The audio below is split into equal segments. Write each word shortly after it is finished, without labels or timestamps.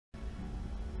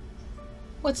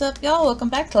What's up, y'all? Welcome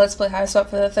back to Let's Play Hiveswap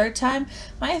for the third time.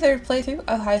 My third playthrough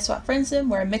of Hiveswap Friendsim,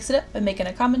 where I mix it up by making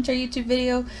a commentary YouTube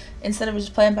video instead of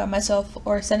just playing by myself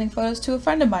or sending photos to a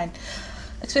friend of mine.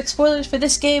 Expect spoilers for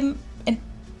this game and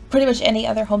pretty much any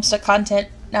other Homestuck content,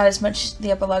 not as much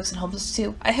the epilogues in Homestuck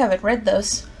 2. I haven't read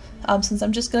those, since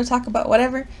I'm just going to talk about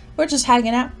whatever. We're just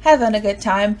hanging out, having a good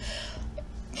time.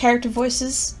 Character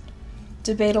voices,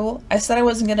 debatable. I said I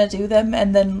wasn't going to do them,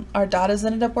 and then our daughters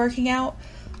ended up working out.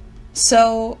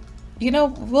 So, you know,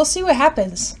 we'll see what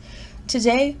happens.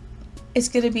 Today, it's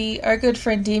going to be our good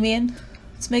friend Diemen.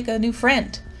 Let's make a new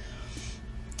friend.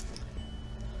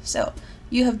 So,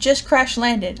 you have just crash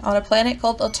landed on a planet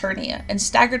called Alternia and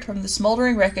staggered from the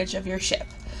smoldering wreckage of your ship.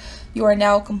 You are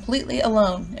now completely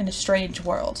alone in a strange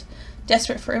world,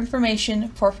 desperate for information,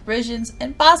 for provisions,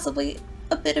 and possibly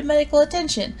a bit of medical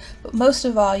attention. But most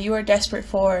of all, you are desperate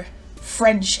for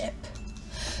friendship.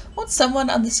 Won't someone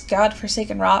on this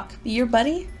god-forsaken rock be your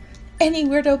buddy? Any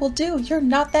weirdo will do. You're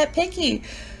not that picky.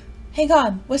 Hang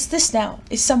on, what's this now?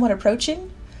 Is someone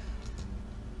approaching?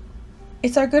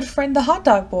 It's our good friend the hot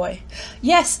dog boy.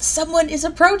 Yes, someone is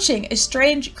approaching. A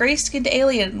strange, gray-skinned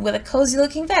alien with a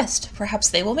cozy-looking vest. Perhaps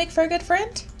they will make for a good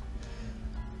friend?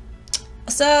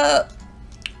 What's up?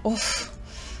 Oof.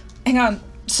 Hang on.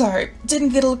 Sorry. Didn't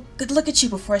get a good look at you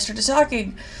before I started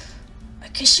talking. I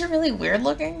guess you're really weird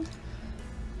looking.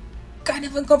 Kind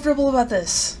of uncomfortable about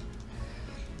this.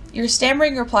 Your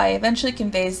stammering reply eventually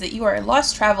conveys that you are a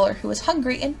lost traveler who is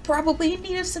hungry and probably in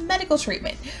need of some medical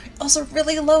treatment. Also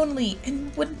really lonely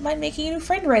and wouldn't mind making a new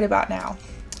friend right about now.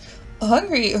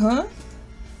 Hungry, huh?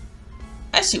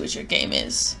 I see what your game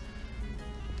is.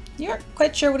 You aren't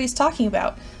quite sure what he's talking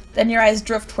about. Then your eyes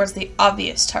drift towards the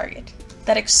obvious target.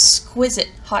 That exquisite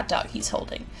hot dog he's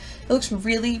holding. It looks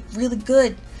really, really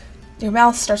good. Your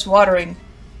mouth starts watering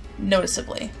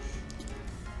noticeably.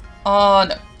 Oh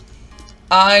no.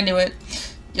 I knew it.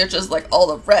 You're just like all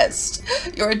the rest.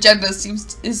 Your agenda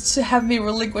is to have me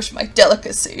relinquish my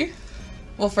delicacy.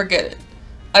 Well, forget it.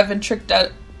 I've been tricked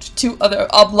out to 2 other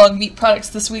oblong meat products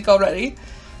this week already.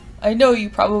 I know you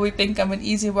probably think I'm an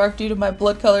easy mark due to my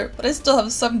blood color, but I still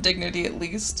have some dignity at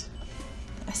least.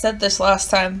 I said this last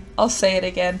time. I'll say it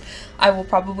again. I will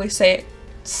probably say it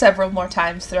several more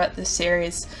times throughout this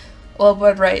series.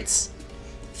 Lowblood writes,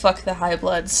 fuck the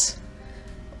highbloods.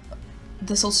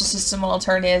 The social system on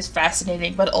Alternia is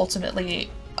fascinating, but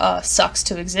ultimately sucks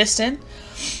to exist in.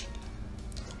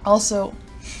 Also,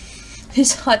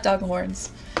 his hot dog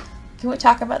horns. Can we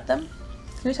talk about them?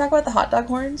 Can we talk about the hot dog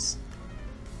horns?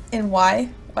 And why?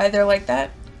 Why they're like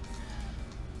that?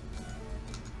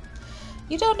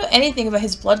 You don't know anything about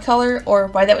his blood color or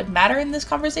why that would matter in this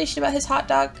conversation about his hot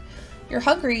dog. You're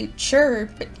hungry, sure,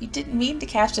 but you didn't mean to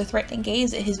cast a threatening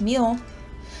gaze at his meal.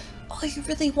 All you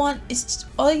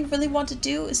really want to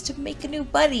do is to make a new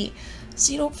buddy,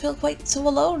 so you don't feel quite so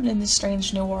alone in this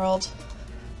strange new world.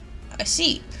 I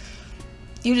see.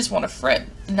 You just want a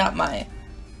friend, not my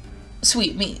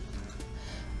sweet meat.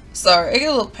 Sorry, I get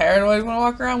a little paranoid when I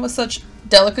walk around with such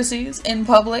delicacies in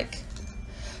public.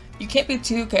 You can't be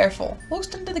too careful.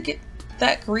 Most tend to get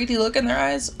that greedy look in their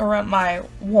eyes around my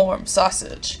warm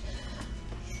sausage.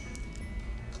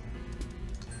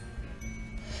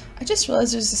 I just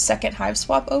realized there's a second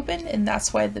Hiveswap open, and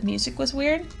that's why the music was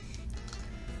weird.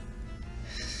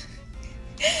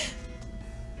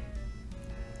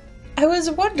 I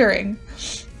was wondering.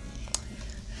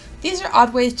 These are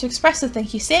odd ways to express the thing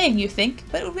he's saying, you think,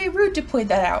 but it would be rude to point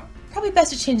that out. Probably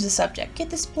best to change the subject.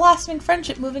 Get this blossoming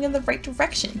friendship moving in the right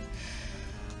direction.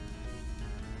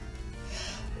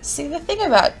 See, the thing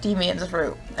about Diemen's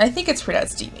root, I think it's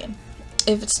pronounced Diemen.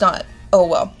 If it's not, oh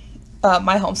well.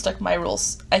 My Homestuck, my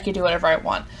rules. I can do whatever I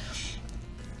want.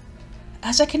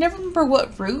 As I can never remember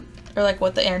what root, or like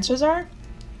what the answers are.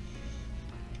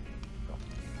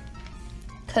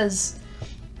 Cause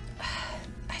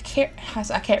I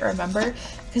can't remember.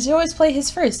 Cause you always play his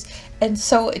first. And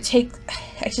so I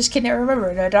just can never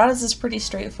remember. Now Donna's is pretty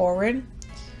straightforward.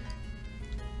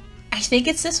 I think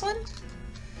it's this one?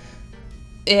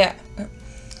 Yeah.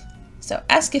 So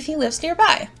ask if he lives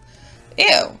nearby.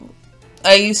 Ew.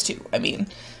 I used to. I mean,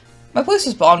 my place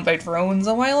was bombed by drones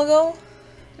a while ago.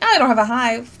 Now I don't have a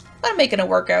hive, but I'm making it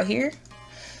work out here.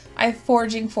 I'm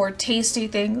foraging for tasty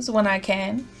things when I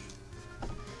can.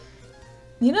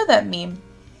 You know that meme?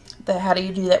 The how do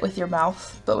you do that with your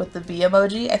mouth, but with the bee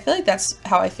emoji? I feel like that's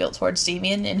how I feel towards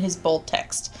Diemen in his bold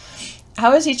text.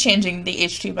 How is he changing the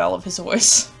HTML of his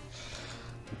voice?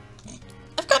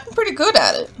 I've gotten pretty good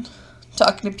at it.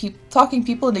 Talking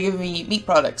people into giving me meat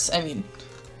products, I mean.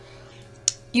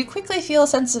 You quickly feel a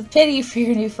sense of pity for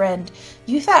your new friend.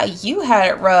 You thought you had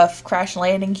it rough, crash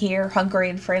landing here, hungry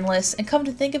and friendless, and come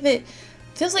to think of it,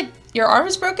 feels like your arm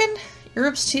is broken? Your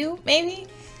ribs too, maybe?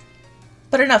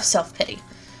 But enough self-pity.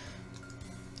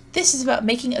 This is about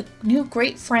making a new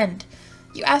great friend.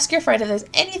 You ask your friend if there's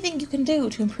anything you can do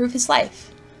to improve his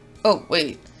life. Oh,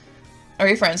 wait. Are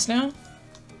you friends now?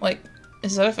 Like,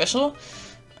 is that official?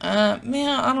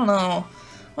 Man, I don't know.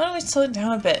 Why don't we slow it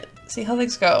down a bit, see how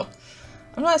things go?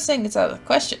 I'm not saying it's out of the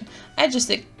question. I just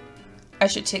think I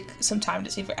should take some time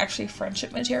to see if we're actually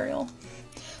friendship material.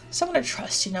 Someone to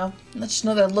trust, you know? Not just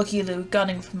another looky-loo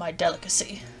gunning for my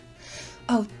delicacy.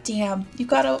 Oh, damn. You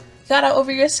got out over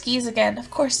your skis again.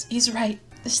 Of course, he's right.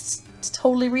 This is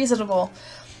totally reasonable.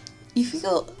 You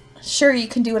feel sure you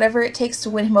can do whatever it takes to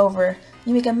win him over.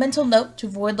 You make a mental note to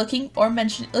avoid looking at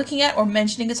or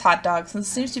mentioning his hot dog, since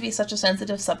it seems to be such a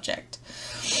sensitive subject.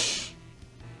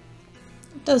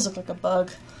 It does look like a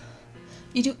bug.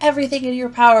 You do everything in your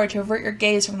power to avert your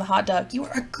gaze from the hot dog. You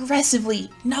are aggressively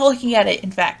not looking at it,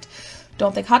 in fact.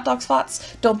 Don't think hot dog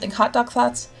thoughts. Don't think hot dog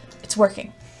thoughts. It's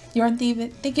working. You aren't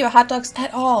even thinking about hot dogs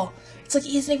at all. It's like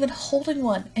he isn't even holding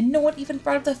one, and no one even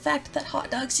brought up the fact that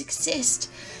hot dogs exist.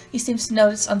 He seems to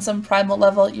notice on some primal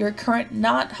level your current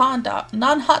non-hot dog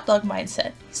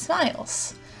mindset. He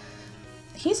smiles.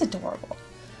 He's adorable.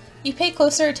 You pay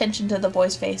closer attention to the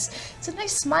boy's face. It's a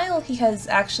nice smile he has,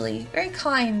 actually. Very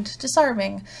kind,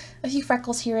 disarming. A few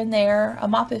freckles here and there, a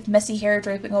mop of messy hair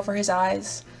draping over his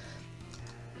eyes.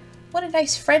 What a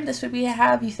nice friend this would be to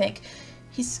have, you think.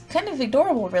 He's kind of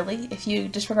adorable, really, if you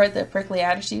disregard the prickly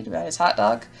attitude about his hot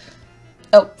dog.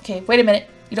 Oh, okay, wait a minute.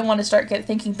 You don't want to start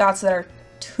thinking thoughts that are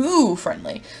too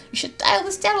friendly. You should dial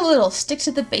this down a little. Stick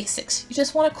to the basics. You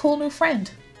just want a cool new friend.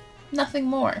 Nothing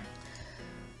more.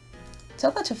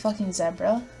 Tell that to fucking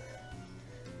Zebra.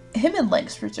 Him and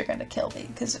Link's fruits are gonna kill me,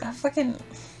 because I fucking...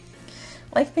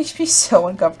 Link makes me so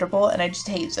uncomfortable, and I just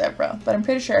hate Zebra. But I'm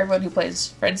pretty sure everyone who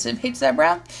plays Friendsim hates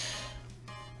Zebra.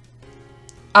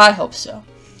 I hope so.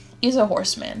 He's a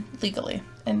horseman, legally.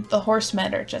 And the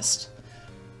horsemen are just...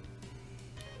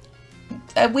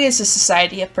 We as a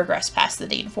society have progressed past the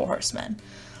need for horsemen.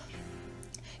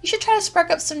 You should try to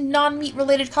spark up some non-meat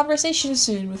related conversation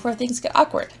soon before things get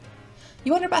awkward.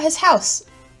 You wonder about his house.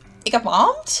 It got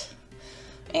bombed?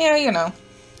 Yeah, you know.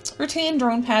 Routine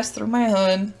drone passed through my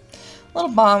hood.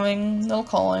 Little bombing, little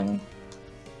calling.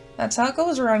 That's how it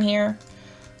goes around here.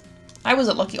 I was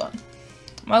a lucky one.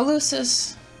 My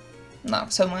Lucis,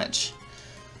 not so much.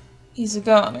 He's a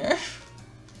goner.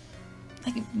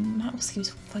 Like, he was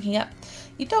fucking up.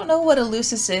 You don't know what a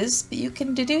Lucis is, but you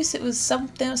can deduce it was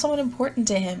someone important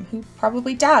to him who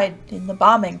probably died in the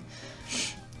bombing.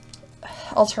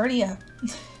 Alternia.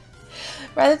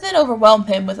 Rather than overwhelm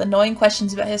him with annoying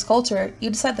questions about his culture, you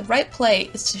decide the right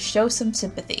play is to show some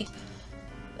sympathy.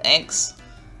 Thanks.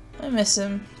 I miss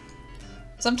him.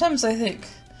 Sometimes I think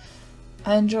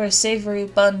I enjoy savory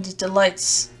bunned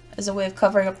delights as a way of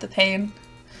covering up the pain.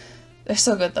 They're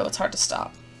so good though, it's hard to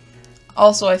stop.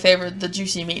 Also, I favored the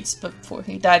juicy meats, but before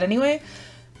he died anyway.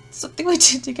 Something we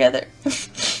did together.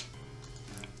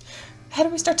 How do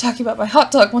we start talking about my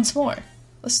hot dog once more?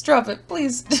 Let's drop it,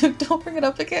 please. Don't bring it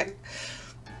up again.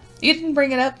 You didn't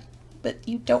bring it up, but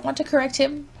you don't want to correct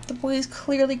him. The boy is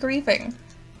clearly grieving.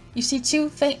 You see two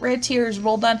faint red tears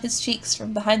roll down his cheeks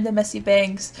from behind the messy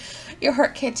bangs. Your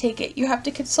heart can't take it. You have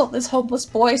to consult this homeless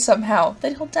boy somehow.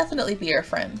 Then he'll definitely be your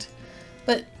friend.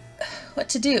 But what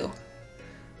to do?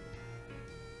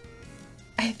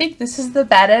 I think this is the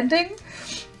bad ending.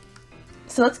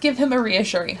 So let's give him a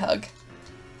reassuring hug.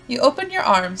 You open your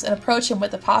arms and approach him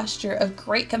with a posture of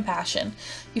great compassion.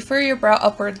 You furrow your brow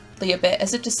upwardly a bit,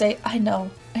 as if to say, I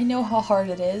know how hard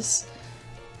it is.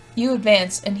 You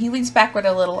advance, and he leans backward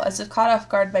a little, as if caught off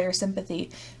guard by your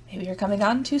sympathy. Maybe you're coming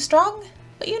on too strong?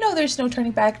 But you know there's no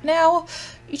turning back now.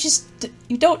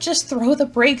 You don't just throw the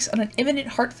brakes on an imminent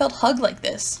heartfelt hug like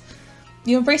this.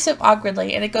 You embrace him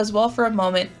awkwardly, and it goes well for a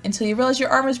moment, until you realize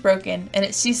your arm is broken, and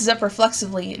it seizes up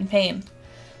reflexively in pain.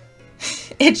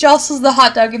 It jostles the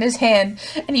hot dog in his hand,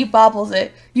 and he bobbles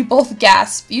it. You both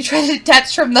gasp. You try to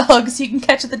detach from the hug so you can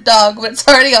catch the dog, but it's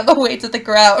already on the way to the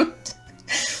ground.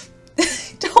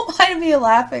 Don't mind me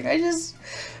laughing. This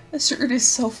shirt is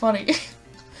so funny.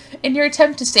 In your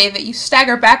attempt to save it, you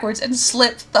stagger backwards and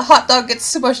slip. The hot dog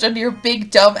gets smushed under your big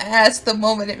dumb ass the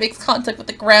moment it makes contact with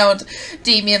the ground.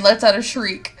 Diemen lets out a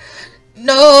shriek.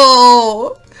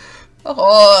 No!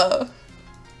 Oh.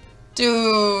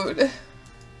 Dude,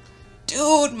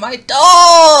 my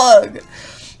dog!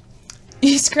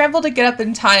 You scramble to get up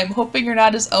in time, hoping you're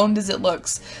not as owned as it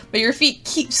looks. But your feet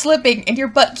keep slipping, and your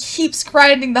butt keeps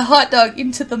grinding the hot dog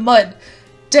into the mud.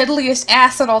 deadliest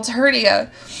ass in Alternia.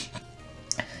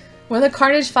 When the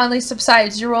carnage finally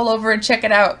subsides, you roll over and check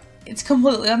it out. It's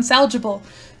completely unsalvageable.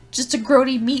 Just a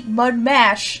grody meat mud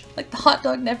mash, like the hot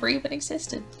dog never even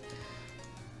existed.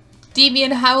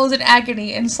 Diemen howls in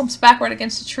agony and slumps backward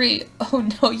against a tree. Oh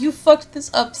no, you fucked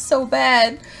this up so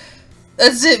bad.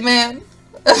 That's it, man.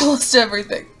 I've lost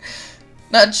everything.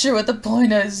 Not sure what the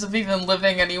point is of even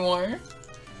living anymore.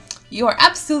 You are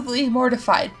absolutely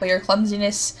mortified by your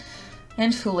clumsiness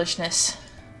and foolishness.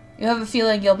 You have a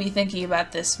feeling you'll be thinking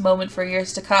about this moment for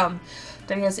years to come,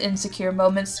 during those insecure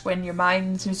moments when your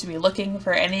mind seems to be looking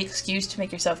for any excuse to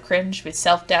make yourself cringe with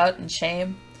self-doubt and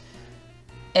shame.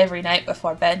 Every night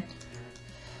before bed.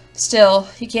 Still,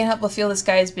 you can't help but feel this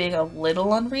guy is being a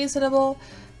little unreasonable.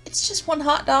 It's just one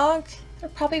hot dog. There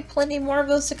are probably plenty more of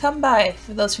those to come by,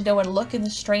 for those who know where to look in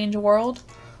this strange world.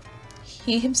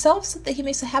 He himself said that he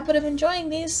makes a habit of enjoying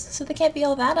these, so they can't be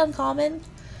all that uncommon.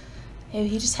 Maybe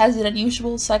he just has an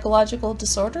unusual psychological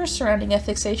disorder surrounding a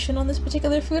fixation on this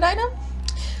particular food item?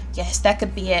 Yes, that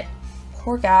could be it.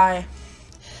 Poor guy.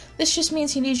 This just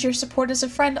means he needs your support as a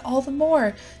friend all the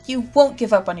more. You won't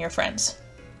give up on your friends.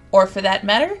 Or for that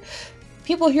matter,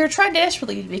 people who you're trying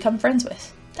desperately to become friends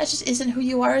with. That just isn't who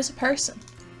you are as a person.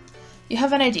 You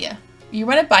have an idea. You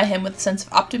run it by him with a sense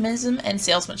of optimism and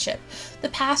salesmanship. The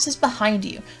past is behind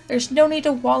you. There's no need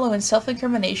to wallow in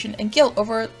self-incrimination and guilt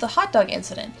over the hot dog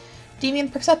incident.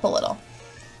 Diemen perks up a little.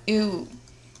 Ooh.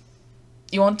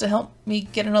 You want to help me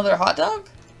get another hot dog?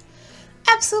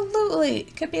 Absolutely!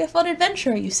 It could be a fun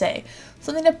adventure, you say.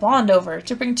 Something to bond over,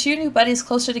 to bring two new buddies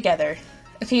closer together.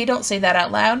 Okay, you don't say that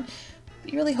out loud,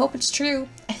 but you really hope it's true.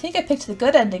 I think I picked the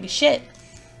good ending of shit.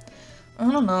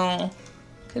 I don't know.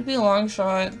 Could be a long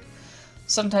shot.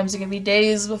 Sometimes it can be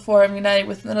days before I'm united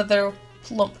with another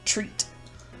plump treat.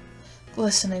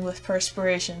 Glistening with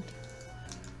perspiration.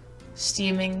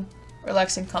 Steaming,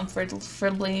 relaxing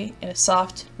comfortably in a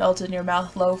soft,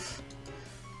 melt-in-your-mouth loaf.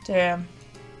 Damn.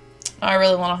 I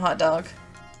really want a hot dog.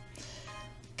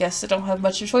 Guess I don't have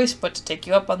much of a choice but to take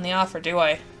you up on the offer, do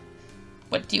I?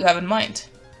 What do you have in mind?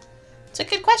 It's a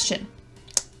good question.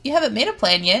 You haven't made a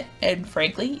plan yet, and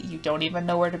frankly, you don't even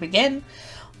know where to begin.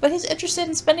 But he's interested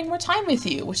in spending more time with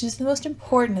you, which is the most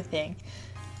important thing.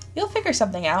 You'll figure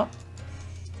something out.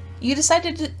 You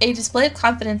decided a display of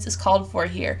confidence is called for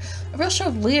here, a real show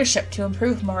of leadership to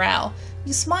improve morale.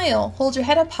 You smile, hold your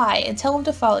head up high, and tell him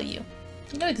to follow you.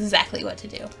 You know exactly what to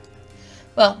do.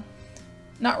 Well,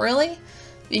 not really,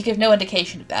 but you give no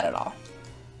indication of that at all.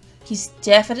 He's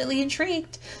definitely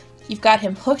intrigued. You've got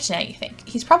him hooked now, you think.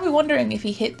 He's probably wondering if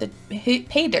he hit the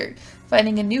pay dirt,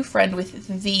 finding a new friend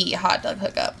with the hot dog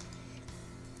hookup.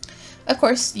 Of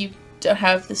course, you don't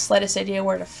have the slightest idea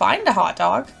where to find a hot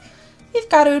dog. You've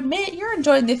got to admit, you're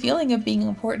enjoying the feeling of being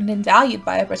important and valued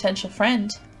by a potential friend.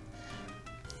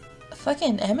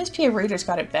 Fucking MSP readers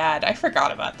got it bad. I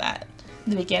forgot about that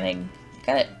in the beginning.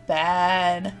 Got it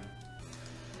bad.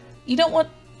 You don't want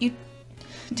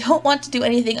to do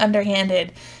anything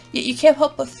underhanded, yet you can't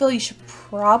help but feel you should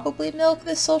probably milk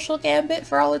this social gambit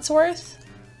for all it's worth.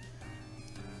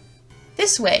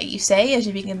 This way, you say, as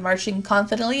you begin marching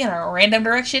confidently in a random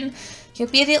direction. He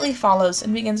immediately follows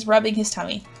and begins rubbing his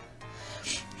tummy.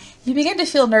 You begin to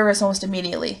feel nervous almost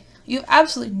immediately. You have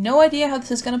absolutely no idea how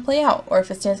this is going to play out, or if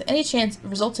it stands any chance of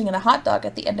resulting in a hot dog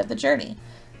at the end of the journey.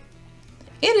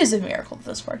 It is a miracle that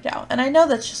this worked out, and I know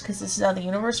that's just because this is how the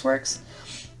universe works.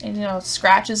 And, you know,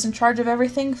 Scratch is in charge of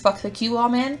everything. Fuck the Q-Law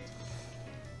man.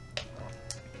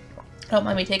 Don't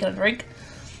mind me taking a drink.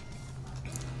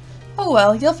 Oh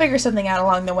well, you'll figure something out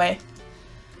along the way.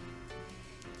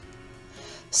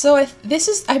 So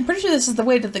I'm pretty sure this is the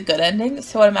way to the good ending.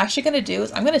 So what I'm actually going to do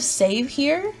is I'm going to save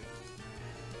here.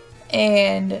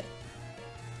 And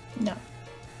no.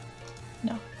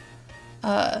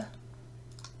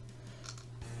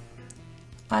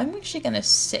 I'm actually going to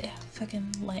say I'm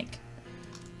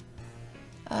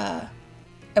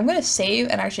going to save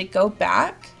and actually go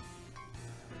back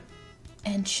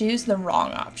and choose the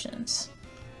wrong options.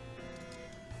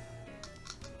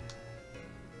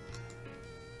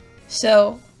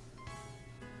 So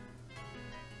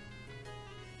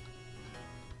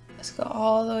let's go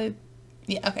all the way.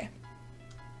 Yeah, okay.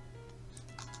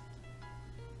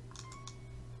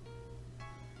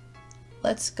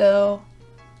 Let's go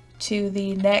to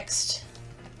the next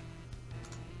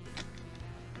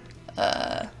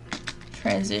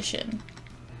transition,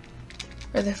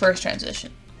 or the first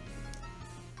transition.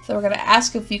 So we're gonna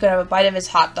ask if you could have a bite of his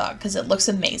hot dog because it looks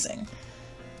amazing.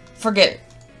 Forget it.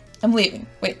 I'm leaving.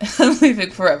 Wait, I'm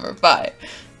leaving forever. Bye.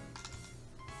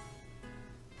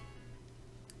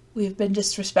 We've been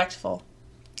disrespectful.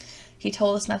 He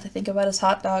told us not to think about his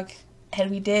hot dog. And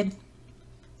we did.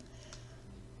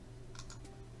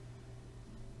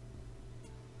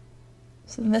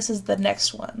 So then this is the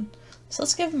next one. So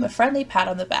let's give him a friendly pat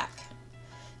on the back.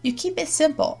 You keep it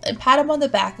simple and pat him on the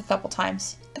back a couple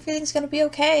times. Everything's gonna be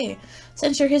okay.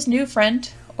 Since you're his new friend,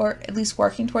 or at least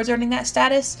working towards earning that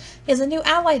status, he has a new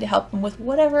ally to help him with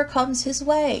whatever comes his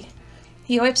way.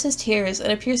 He wipes his tears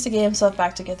and appears to get himself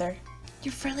back together.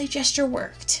 Your friendly gesture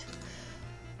worked.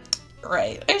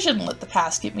 Right, I shouldn't let the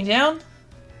past get me down.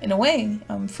 In a way,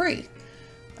 I'm free.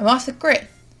 I'm off the grid.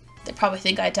 They probably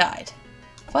think I died.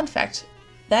 Fun fact,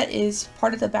 that is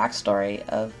part of the backstory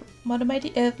of one of my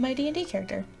D&D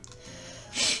character.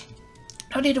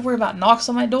 I don't need to worry about knocks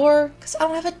on my door, because I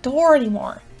don't have a door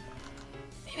anymore.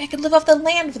 Maybe I could live off the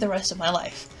land for the rest of my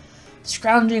life,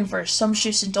 scrounging for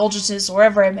sumptuous indulgences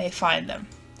wherever I may find them,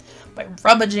 by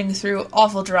rummaging through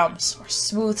awful drums, or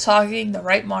smooth-talking the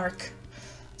right mark.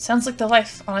 Sounds like the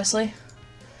life, honestly.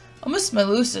 I'll miss my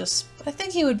Lucius, but I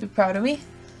think he would be proud of me.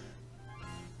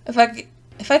 If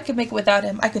I could make it without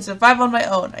him, I could survive on my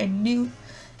own. I knew...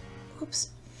 Oops.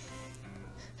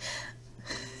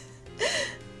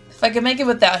 If I could make it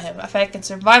without him, if I could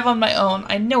survive on my own,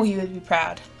 I know he would be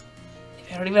proud.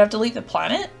 Maybe I don't even have to leave the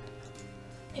planet?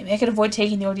 Maybe I could avoid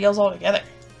taking the ordeals altogether.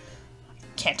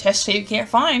 Can't test who you can't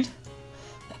find.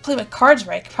 If I play my cards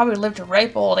right, I could probably live to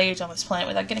ripe old age on this planet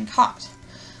without getting caught.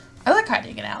 I like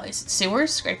hiding in alleys and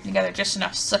sewers, scraping together just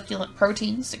enough succulent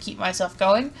proteins to keep myself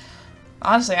going.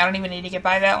 Honestly, I don't even need to get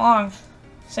by that long,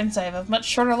 since I have a much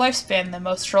shorter lifespan than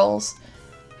most trolls.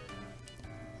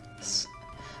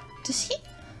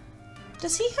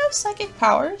 Does he have psychic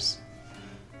powers?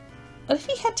 What if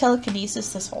he had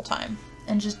telekinesis this whole time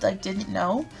and just like didn't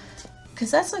know?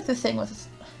 Because that's like the thing with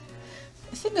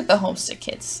the Homestuck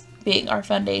kids being our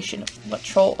foundation of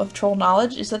troll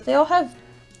knowledge is that they all have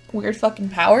weird fucking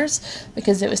powers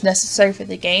because it was necessary for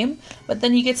the game. But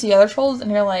then you get to the other trolls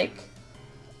and you're like,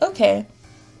 okay,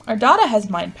 our Dada has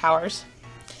mind powers,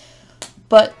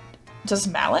 but does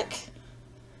Malik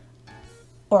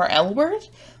or Elward?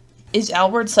 Is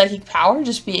Elward's psychic power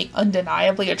just being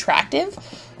undeniably attractive?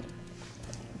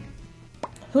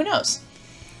 Who knows?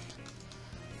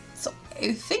 So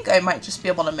I think I might just be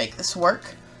able to make this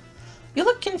work. You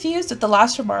look confused at the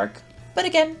last remark, but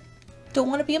again, don't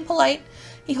want to be impolite.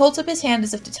 He holds up his hand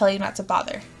as if to tell you not to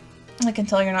bother. I can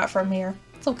tell you're not from here.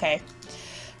 It's okay.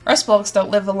 Rust bugs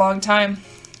don't live a long time.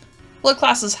 Blood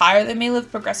classes higher, they may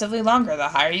live progressively longer the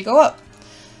higher you go up.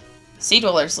 Sea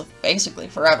dwellers live basically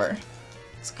forever.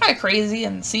 It's kind of crazy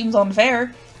and seems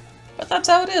unfair, but that's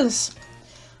how it is.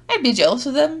 I'd be jealous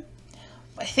of them,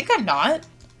 but I think I'm not.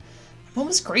 I'm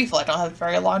almost grateful I don't have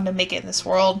very long to make it in this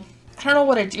world. I don't know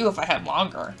what I'd do if I had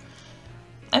longer.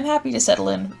 I'm happy to settle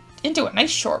into a nice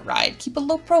short ride, keep a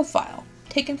low profile,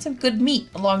 taking some good meat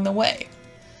along the way.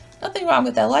 Nothing wrong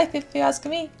with that life if you ask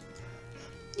me.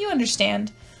 You understand.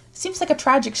 It seems like a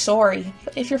tragic story,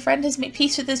 but if your friend has made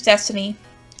peace with his destiny,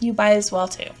 you might as well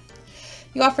too.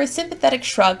 You offer a sympathetic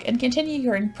shrug and continue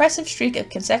your impressive streak of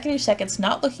consecutive seconds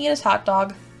not looking at his hot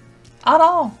dog at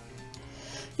all.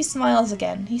 He smiles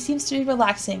again. He seems to be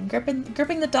relaxing,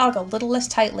 gripping the dog a little less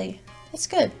tightly. It's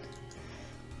good.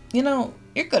 You know,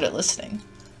 you're good at listening.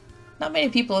 Not many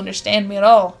people understand me at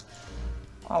all.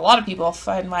 A lot of people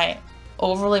find my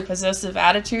overly possessive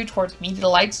attitude towards meaty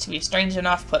delights to be strange and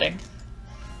off-putting.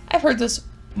 I've heard this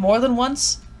more than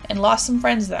once and lost some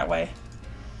friends that way.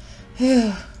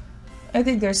 I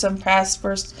think there is some past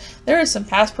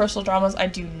personal dramas I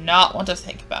do not want to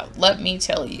think about, let me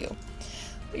tell you.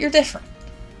 But you're different.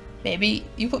 Maybe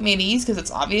you put me at ease because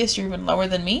it's obvious you're even lower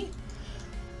than me?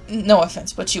 No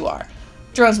offense, but you are.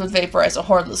 Drones would vaporize a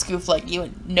hornless goof like you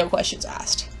and no questions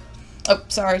asked. Oh,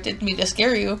 sorry, didn't mean to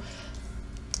scare you.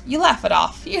 You laugh it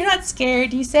off. You're not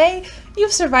scared, you say?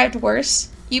 You've survived worse.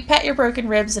 You pat your broken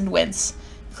ribs and wince.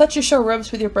 Clutch your show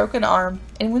ribs with your broken arm,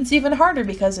 and wince even harder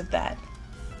because of that.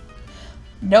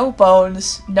 No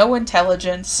bones, no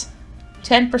intelligence,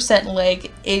 10%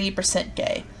 leg, 80%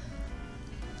 gay.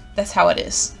 That's how it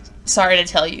is. Sorry to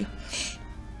tell you.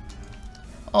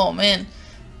 Oh man,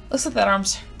 looks like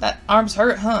that arm's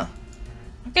hurt, huh?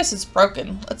 I guess it's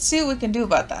broken. Let's see what we can do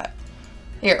about that.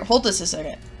 Here, hold this a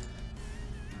second.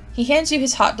 He hands you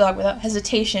his hot dog without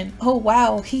hesitation. Oh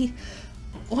wow, he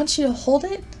wants you to hold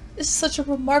it? This is such a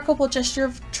remarkable gesture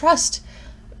of trust.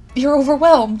 You're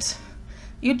overwhelmed.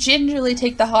 You gingerly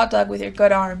take the hot dog with your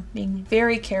good arm, being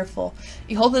very careful.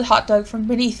 You hold the hot dog from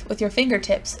beneath with your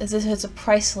fingertips as if it's a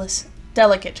priceless,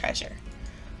 delicate treasure.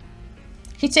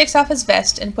 He takes off his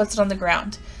vest and puts it on the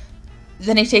ground.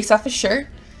 Then he takes off his shirt,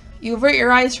 You avert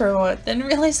your eyes for a moment, then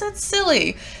realize that's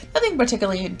silly. Nothing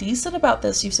particularly indecent about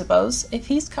this, you suppose. If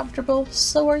he's comfortable,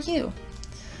 so are you.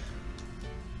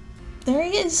 There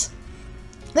he is.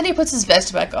 Then he puts his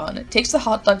vest back on, takes the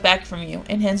hot dog back from you,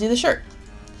 and hands you the shirt.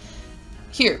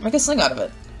 Here, make a sling out of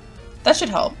it. That should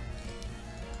help.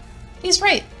 He's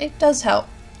right, it does help.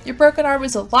 Your broken arm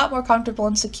is a lot more comfortable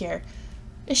and secure.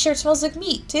 This shirt smells like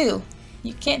meat, too.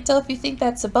 You can't tell if you think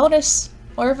that's a bonus,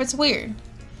 or if it's weird.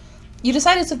 You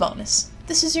decide it's a bonus.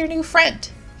 This is your new friend.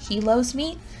 He loves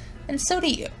meat, and so do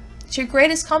you. It's your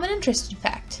greatest common interest, in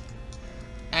fact.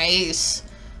 Nice.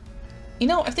 You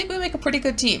know, I think we make a pretty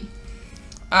good team.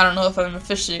 I don't know if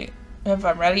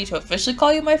I'm ready to officially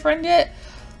call you my friend yet,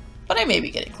 but I may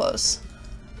be getting close.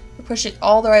 You're pushing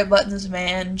all the right buttons,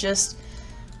 man. Just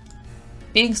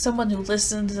being someone who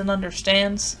listens and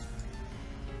understands.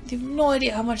 You have no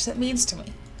idea how much that means to me.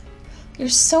 You're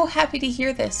so happy to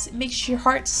hear this. It makes your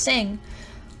heart sing.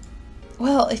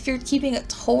 Well, if you're keeping it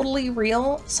totally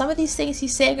real, some of these things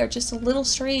he's saying are just a little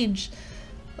strange.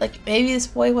 Like, maybe this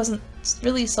boy wasn't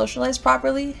really socialized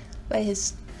properly by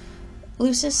his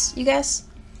Lucis, you guess?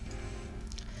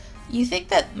 You think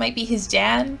that might be his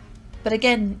dad, but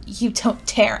again, you don't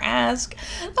dare ask.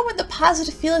 Not when the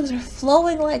positive feelings are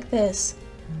flowing like this.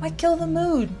 Why kill the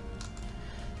mood?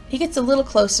 He gets a little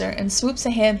closer and swoops a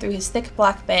hand through his thick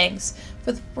black bangs.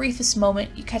 For the briefest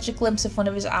moment, you catch a glimpse of one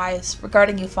of his eyes,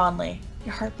 regarding you fondly.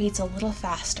 Your heart beats a little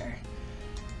faster.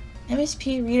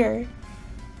 MSP reader.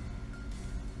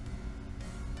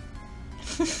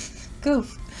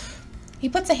 Goof. He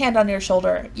puts a hand on your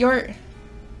shoulder. You're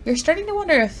starting to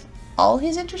wonder if all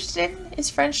he's interested in is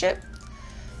friendship.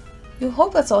 You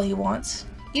hope that's all he wants.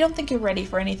 You don't think you're ready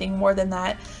for anything more than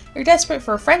that. You're desperate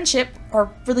for friendship,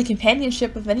 or really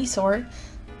companionship of any sort.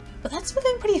 But that's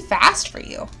moving pretty fast for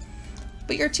you.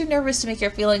 But you're too nervous to make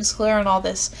your feelings clear on all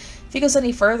this. If he goes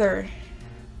any further,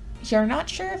 you're not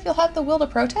sure if you'll have the will to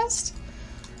protest?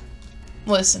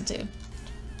 Listen, dude.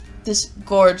 This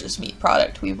gorgeous meat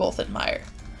product we both admire.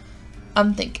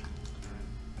 I'm thinking,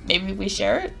 maybe we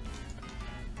share it?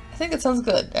 I think it sounds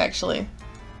good, actually.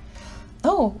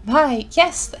 Oh my,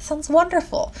 yes, that sounds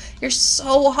wonderful. You're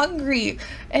so hungry,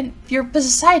 and you're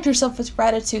beside yourself with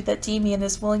gratitude that Diemen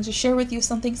is willing to share with you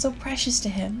something so precious to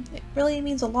him. It really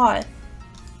means a lot.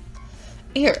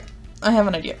 Here, I have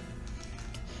an idea.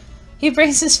 He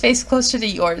brings his face closer to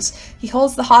yours. He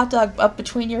holds the hot dog up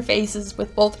between your faces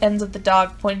with both ends of the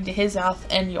dog pointing to his mouth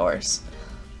and yours.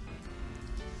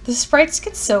 The sprites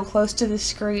get so close to the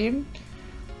screen.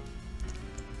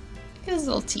 Look at his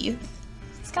little teeth.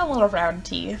 He's got little round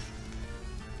teeth.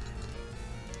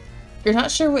 You're not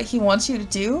sure what he wants you to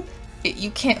do? You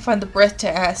can't find the breath to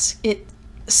ask. It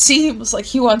seems like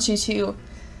he wants you to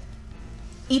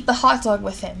eat the hot dog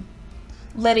with him.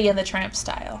 Letty and the Tramp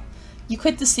style. You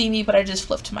quit to see me, but I just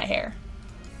flipped my hair.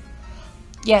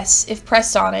 Yes, if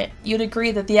pressed on it, you'd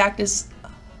agree that the act is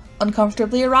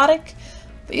uncomfortably erotic,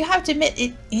 but you have to admit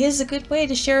it is a good way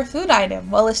to share a food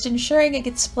item, while ensuring it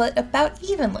gets split about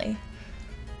evenly.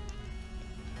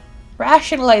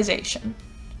 Rationalization.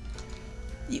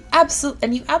 You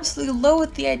absolutely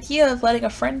loathe the idea of letting a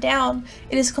friend down.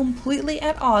 It is completely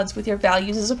at odds with your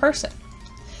values as a person.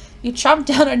 You chomp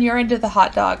down on your end of the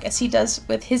hot dog, as he does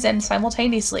with his end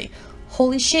simultaneously.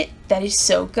 Holy shit, that is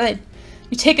so good.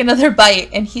 You take another bite,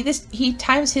 and he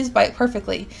times his bite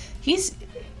perfectly.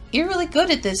 You're really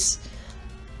good at this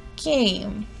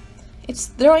game. It's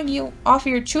throwing you off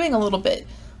your chewing a little bit,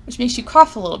 which makes you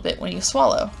cough a little bit when you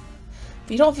swallow.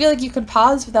 If you don't feel like you can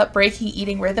pause without breaking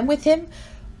eating rhythm with him,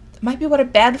 that might be what a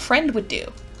bad friend would do.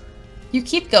 You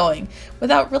keep going,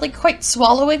 without really quite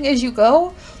swallowing as you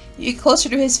go. You get closer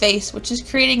to his face, which is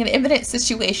creating an imminent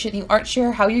situation you aren't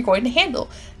sure how you're going to handle.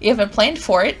 You haven't planned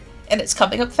for it, and it's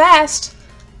coming up fast.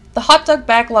 The hot dog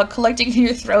backlog collecting in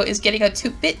your throat is getting a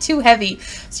bit too heavy,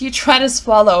 so you try to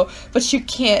swallow, but you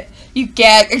can't. You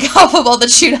gag and cough up all the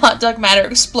chewed hot dog matter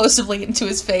explosively into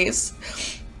his face.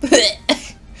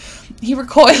 He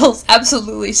recoils,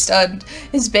 absolutely stunned.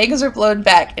 His bangs are blown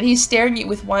back, and he's staring at you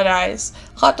with wide eyes.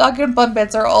 Hot dog and bun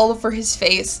beds are all over his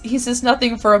face. He says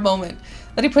nothing for a moment.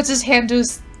 Then he puts his hand to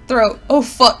his throat. Oh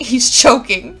fuck, he's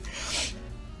choking.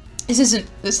 This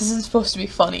isn't supposed to be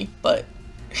funny, but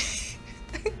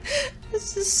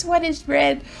his sweat is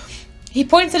red. He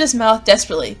points at his mouth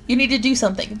desperately. You need to do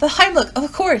something. The Heimlich,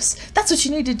 of course. That's what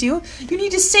you need to do. You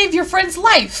need to save your friend's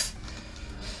life.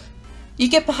 You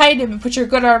get behind him and put your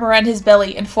good arm around his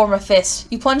belly and form a fist.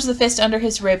 You plunge the fist under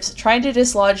his ribs, trying to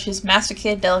dislodge his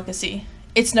masticated delicacy.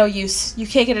 It's no use. You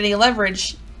can't get any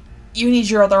leverage. You need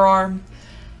your other arm.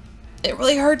 It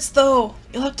really hurts, though.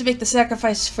 You'll have to make the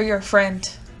sacrifice for your friend.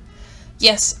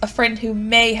 Yes, a friend who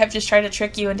may have just tried to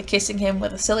trick you into kissing him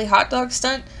with a silly hot dog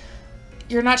stunt.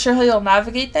 You're not sure how you'll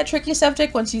navigate that tricky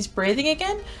subject once he's breathing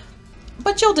again,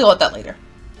 but you'll deal with that later.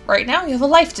 Right now, you have a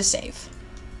life to save.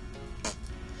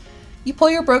 You pull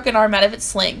your broken arm out of its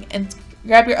sling and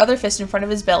grab your other fist in front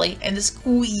of his belly and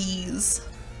squeeze.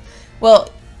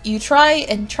 Well, you try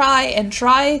and try and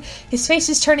try. His face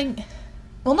is turning,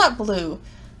 well, not blue,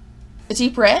 a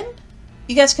deep red?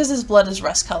 You guess because his blood is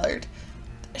rust-colored.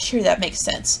 Sure, that makes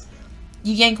sense.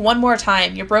 You yank one more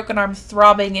time, your broken arm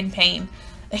throbbing in pain.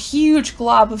 A huge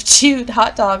glob of chewed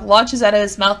hot dog launches out of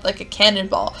his mouth like a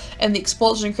cannonball, and the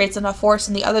explosion creates enough force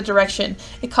in the other direction.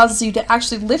 It causes you to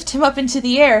actually lift him up into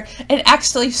the air and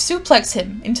actually suplex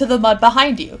him into the mud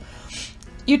behind you.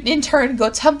 You in turn go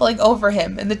tumbling over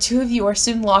him, and the two of you are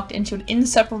soon locked into an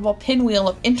inseparable pinwheel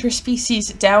of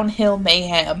interspecies downhill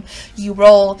mayhem. You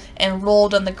roll and roll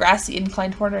down the grassy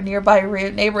incline toward a nearby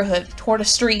neighborhood, toward a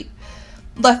street.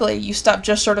 Luckily, you stop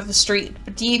just short of the street,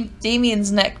 but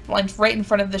Damien's neck lands right in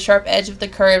front of the sharp edge of the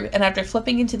curb, and after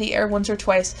flipping into the air once or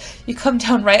twice, you come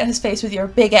down right on his face with your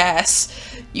big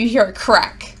ass. You hear a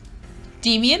crack.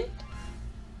 Diemen?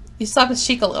 You slap his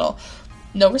cheek a little.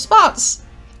 No response.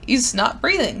 He's not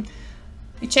breathing.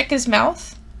 You check his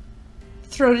mouth.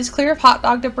 Throat is clear of hot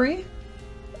dog debris.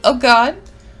 Oh god.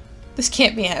 This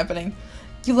can't be happening.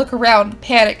 You look around,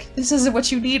 panic. This isn't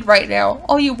what you need right now.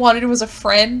 All you wanted was a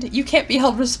friend. You can't be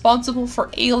held responsible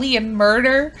for alien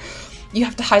murder. You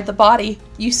have to hide the body.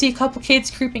 You see a couple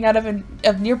kids creeping out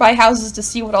of nearby houses to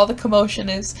see what all the commotion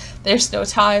is. There's no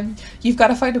time. You've got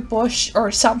to find a bush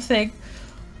or something.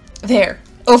 There.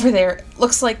 Over there.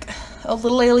 Looks like a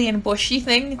little alien bushy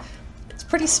thing. It's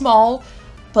pretty small,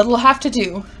 but it'll have to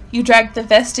do. You drag the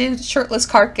vested, shirtless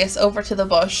carcass over to the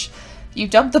bush. You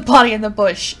dump the body in the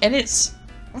bush, and it's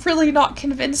really not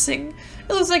convincing.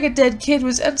 It looks like a dead kid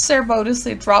was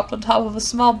unceremoniously dropped on top of a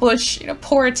small bush in a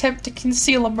poor attempt to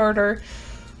conceal a murder.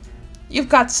 You've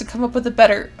got to come up with a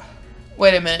better...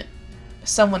 Wait a minute.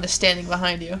 Someone is standing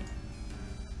behind you.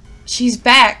 She's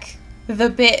back. The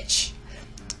bitch.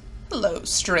 Hello,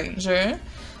 stranger.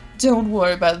 Don't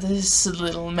worry about this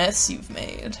little mess you've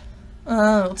made.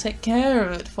 I'll take care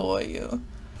of it for you.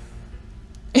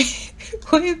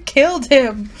 Well, you killed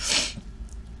him.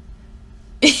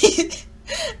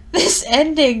 This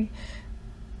ending.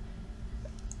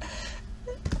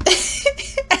 I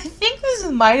think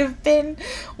this might have been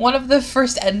one of the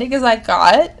first endings I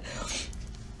got.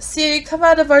 See, you come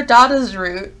out of our daughter's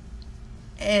route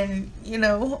and, you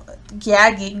know,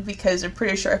 gagging because I'm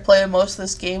pretty sure I played most of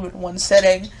this game in one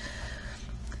sitting.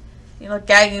 You know,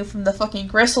 gagging from the fucking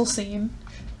gristle scene.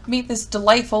 Meet this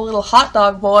delightful little hot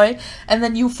dog boy, and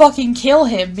then you fucking kill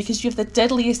him because you have the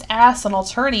deadliest ass on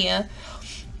Alternia.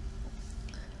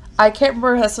 I can't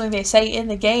remember if that's something they say in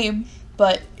the game,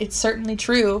 but it's certainly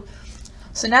true.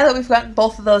 So now that we've gotten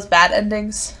both of those bad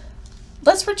endings,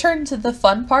 let's return to the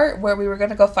fun part where we were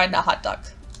gonna go find a hot dog.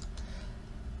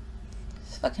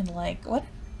 It's fucking like, what?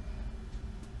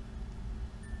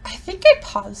 I think I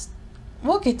paused.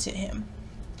 We'll get to him.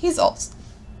 He's also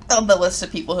on the list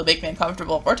of people who make me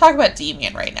uncomfortable. We're talking about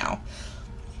Diemen right now.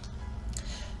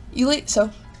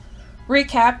 So,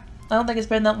 recap. I don't think it's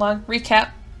been that long. Recap.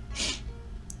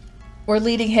 We're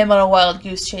leading him on a wild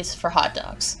goose chase for hot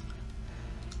dogs.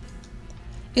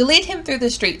 You lead him through the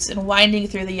streets and winding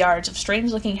through the yards of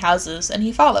strange-looking houses, and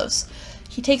he follows.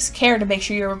 He takes care to make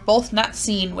sure you're both not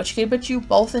seen, which could put you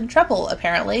both in trouble,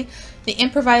 apparently. The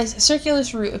improvised circular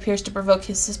route appears to provoke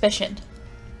his suspicion.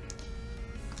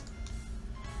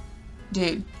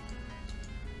 Dude,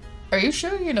 are you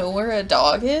sure you know where a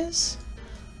dog is?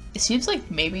 It seems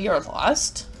like maybe you're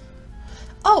lost.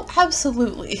 Oh,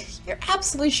 absolutely. You're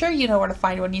absolutely sure you know where to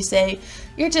find one, you say.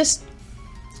 You're just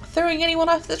throwing anyone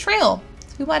off the trail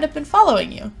who might have been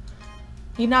following you.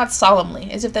 He nods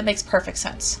solemnly, as if that makes perfect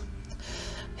sense.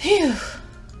 Phew.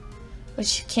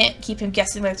 But you can't keep him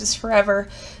guessing like this forever.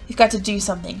 You've got to do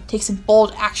something. Take some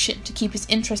bold action to keep his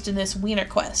interest in this wiener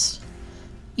quest.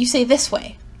 You say this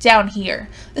way. Down here.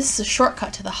 This is a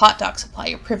shortcut to the hot dog supply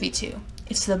you're privy to.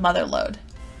 It's to the mother lode.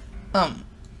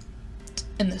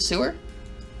 In the sewer?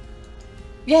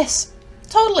 Yes,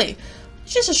 totally.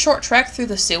 It's just a short trek through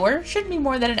the sewer. Shouldn't be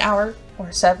more than an hour,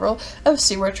 or several, of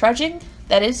sewer trudging.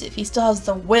 That is, if he still has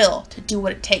the will to do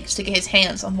what it takes to get his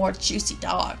hands on more juicy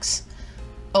dogs.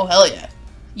 Oh, hell yeah.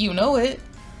 You know it.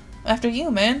 After you,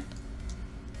 man.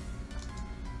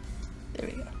 There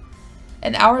we go.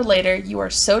 An hour later, you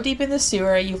are so deep in the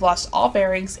sewer, you've lost all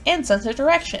bearings and sense of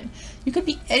direction. You could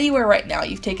be anywhere right now.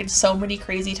 You've taken so many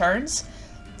crazy turns.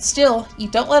 Still, you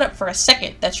don't let up for a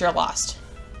second that you're lost.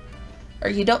 Or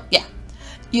you don't, yeah.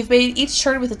 You've made each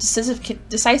turn with a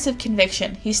decisive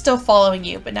conviction. He's still following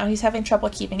you, but now he's having trouble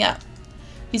keeping up.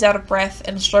 He's out of breath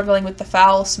and struggling with the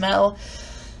foul smell.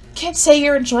 Can't say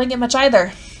you're enjoying it much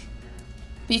either.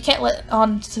 But you can't let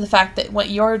on to the fact that what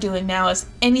you're doing now is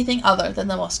anything other than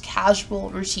the most casual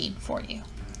routine for you.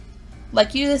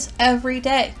 Like you do this every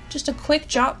day. Just a quick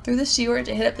jaunt through the sewer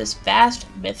to hit up this vast,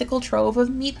 mythical trove of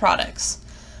meat products.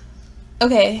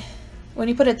 Okay, when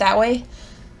you put it that way,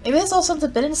 maybe this all sounds a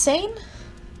bit insane?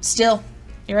 Still,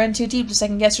 you're in too deep to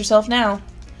second guess yourself now.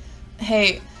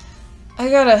 Hey, I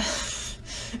gotta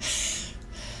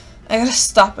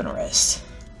stop and rest.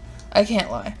 I can't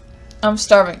lie. I'm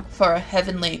starving for a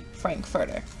heavenly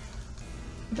frankfurter.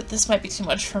 But this might be too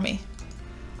much for me.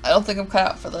 I don't think I'm cut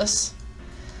out for this.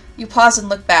 You pause and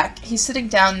look back. He's sitting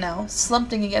down now,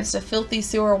 slumping against a filthy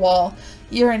sewer wall.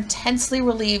 You're intensely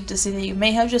relieved to see that you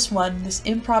may have just won this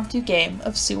impromptu game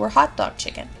of sewer hot dog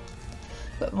chicken.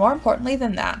 But more importantly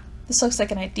than that, this looks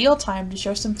like an ideal time to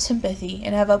show some sympathy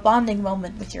and have a bonding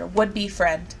moment with your would-be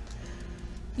friend.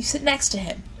 You sit next to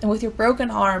him, and with your broken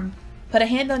arm, put a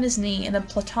hand on his knee in a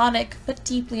platonic but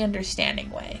deeply understanding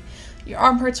way. Your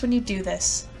arm hurts when you do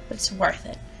this, but it's worth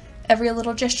it. Every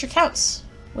little gesture counts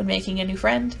when making a new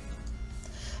friend.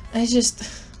 I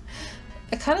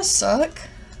kind of suck.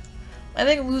 I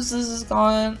think Loses is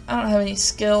gone. I don't have any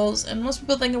skills, and most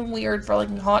people think I'm weird for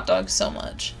liking hot dogs so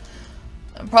much.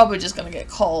 I'm probably just gonna get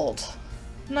called.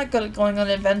 I'm not good at going on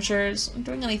adventures, or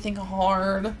doing anything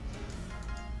hard.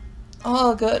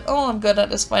 All I'm good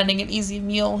at is finding an easy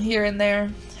meal here and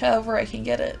there, however I can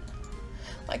get it.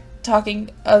 Like talking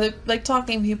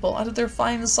people out of their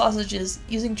fine sausages,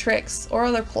 using tricks or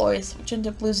other ploys, which end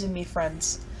up losing me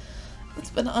friends. It's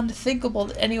been unthinkable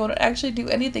that anyone would actually do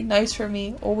anything nice for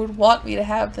me or would want me to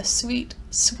have the sweet,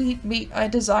 sweet meat I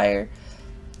desire.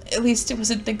 At least it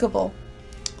was unthinkable.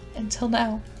 Until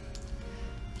now.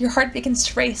 Your heart begins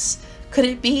to race. Could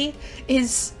it be?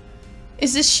 Is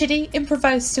this shitty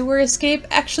improvised sewer escape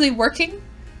actually working?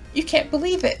 You can't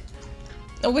believe it.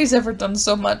 Nobody's ever done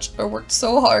so much or worked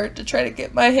so hard to try to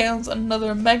get my hands on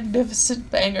another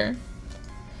magnificent banger.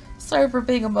 Sorry for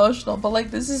being emotional, but like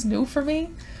this is new for me.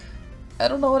 I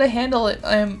don't know how to handle it.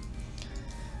 I'm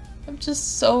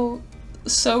just so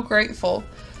grateful.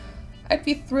 I'd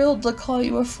be thrilled to call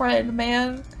you a friend,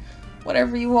 man.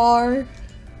 Whatever you are.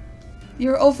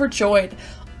 You're overjoyed.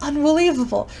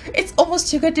 Unbelievable. It's almost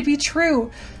too good to be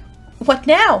true. What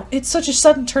now? It's such a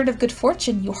sudden turn of good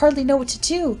fortune. You hardly know what to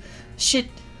do. Should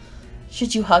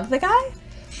you hug the guy?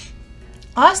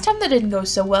 Last time that didn't go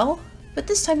so well, but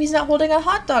this time he's not holding a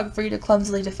hot dog for you to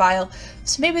clumsily defile,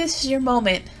 so maybe this is your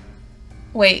moment.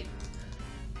 Wait.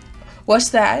 What's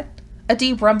that? A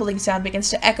deep rumbling sound begins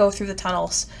to echo through the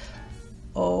tunnels.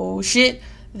 Oh shit,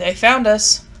 they found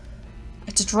us.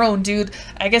 It's a drone, dude.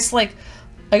 I guess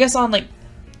on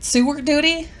sewer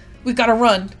duty, we gotta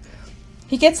run.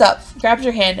 He gets up, grabs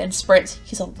your hand, and sprints.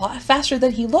 He's a lot faster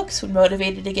than he looks when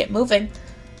motivated to get moving.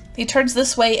 He turns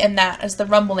this way and that as the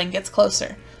rumbling gets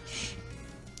closer.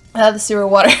 The sewer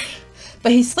water.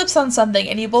 But he slips on something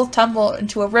and you both tumble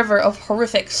into a river of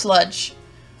horrific sludge.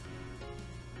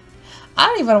 I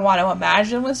don't even want to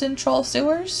imagine what's in troll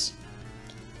sewers.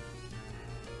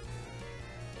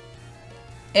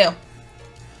 Ew.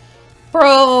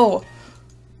 Bro!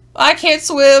 I can't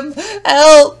swim!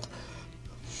 Help!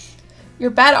 Your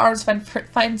bad arms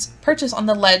finds purchase on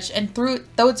the ledge, and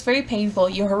though it's very painful,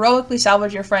 you heroically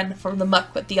salvage your friend from the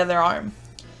muck with the other arm.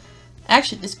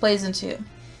 Actually, this plays into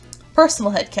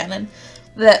personal headcanon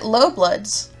that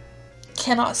lowbloods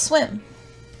cannot swim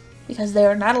because they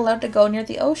are not allowed to go near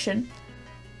the ocean,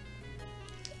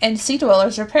 and sea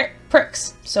dwellers are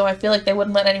pricks, so I feel like they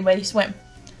wouldn't let anybody swim.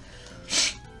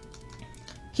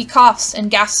 He coughs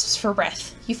and gasps for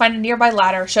breath. You find a nearby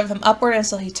ladder, shove him upward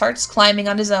until he starts climbing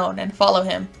on his own, and follow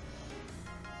him.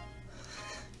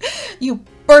 You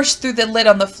burst through the lid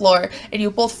on the floor, and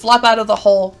you both flop out of the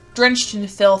hole, drenched in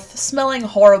filth, smelling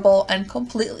horrible, and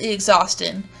completely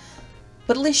exhausted.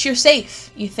 But at least you're safe,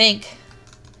 you think.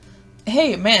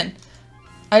 Hey, man.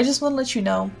 I just want to let you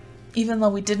know, even though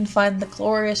we didn't find the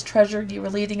glorious treasure you were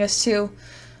leading us to,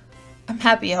 I'm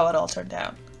happy how it all turned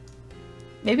out.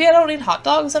 Maybe I don't need hot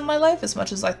dogs in my life as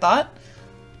much as I thought.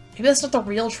 Maybe that's not the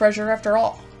real treasure after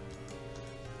all.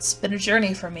 It's been a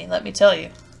journey for me, let me tell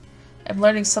you. I'm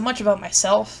learning so much about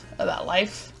myself, about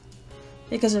life,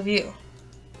 because of you.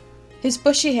 His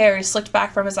bushy hair is slicked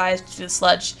back from his eyes to the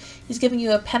sludge. He's giving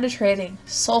you a penetrating,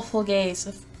 soulful gaze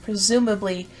of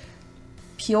presumably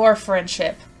pure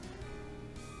friendship.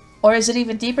 Or is it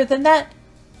even deeper than that?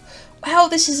 Wow,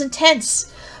 this is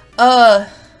intense!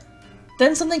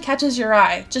 Then something catches your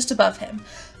eye, just above him.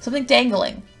 Something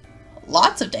dangling.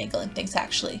 Lots of dangling things,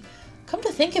 actually. Come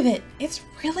to think of it, it's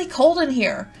really cold in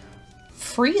here.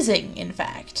 Freezing, in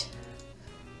fact.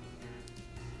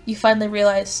 You finally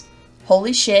realize,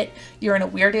 holy shit, you're in a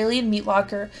weird alien meat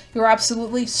locker. You're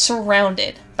absolutely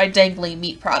surrounded by dangling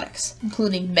meat products,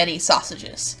 including many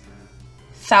sausages.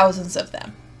 Thousands of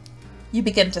them. You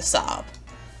begin to sob.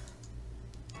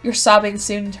 Your sobbing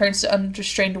soon turns to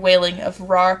unrestrained wailing of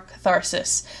raw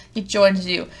catharsis. He joins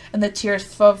you, and the tears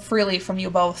flow freely from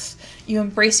you both. You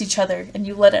embrace each other, and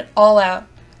you let it all out.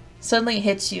 Suddenly it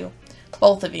hits you,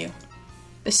 both of you.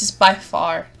 This is by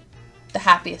far the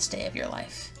happiest day of your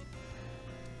life.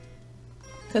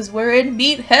 'Cause we're in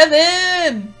meat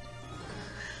heaven!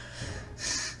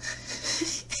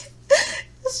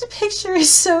 This picture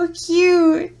is so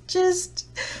cute. Just...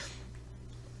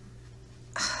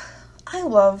 I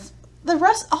love the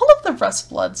rest. All of the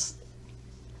Rustbloods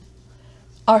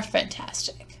are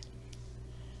fantastic.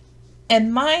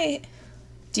 And my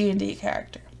D&D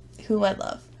character, who I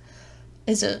love,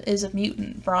 is a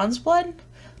mutant Bronzeblood,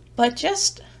 but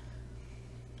just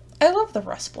I love the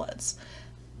Rustbloods.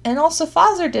 And also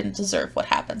Fazzer didn't deserve what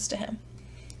happens to him.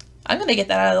 I'm gonna get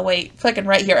that out of the way fucking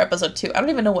right here, episode 2. I don't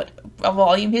even know what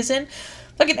volume he's in.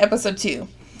 Fucking episode 2.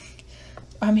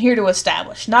 I'm here to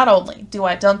establish, not only do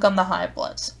I dunk on the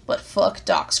highbloods, but fuck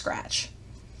Doc Scratch.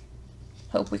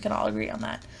 Hope we can all agree on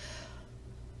that.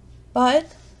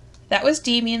 But that was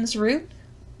Diemen's route.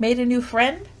 Made a new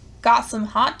friend. Got some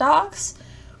hot dogs.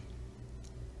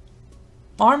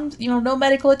 Armed, no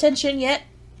medical attention yet.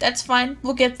 That's fine.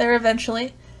 We'll get there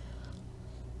eventually.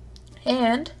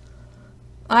 And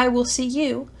I will see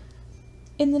you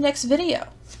in the next video.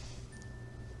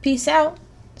 Peace out.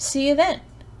 See you then.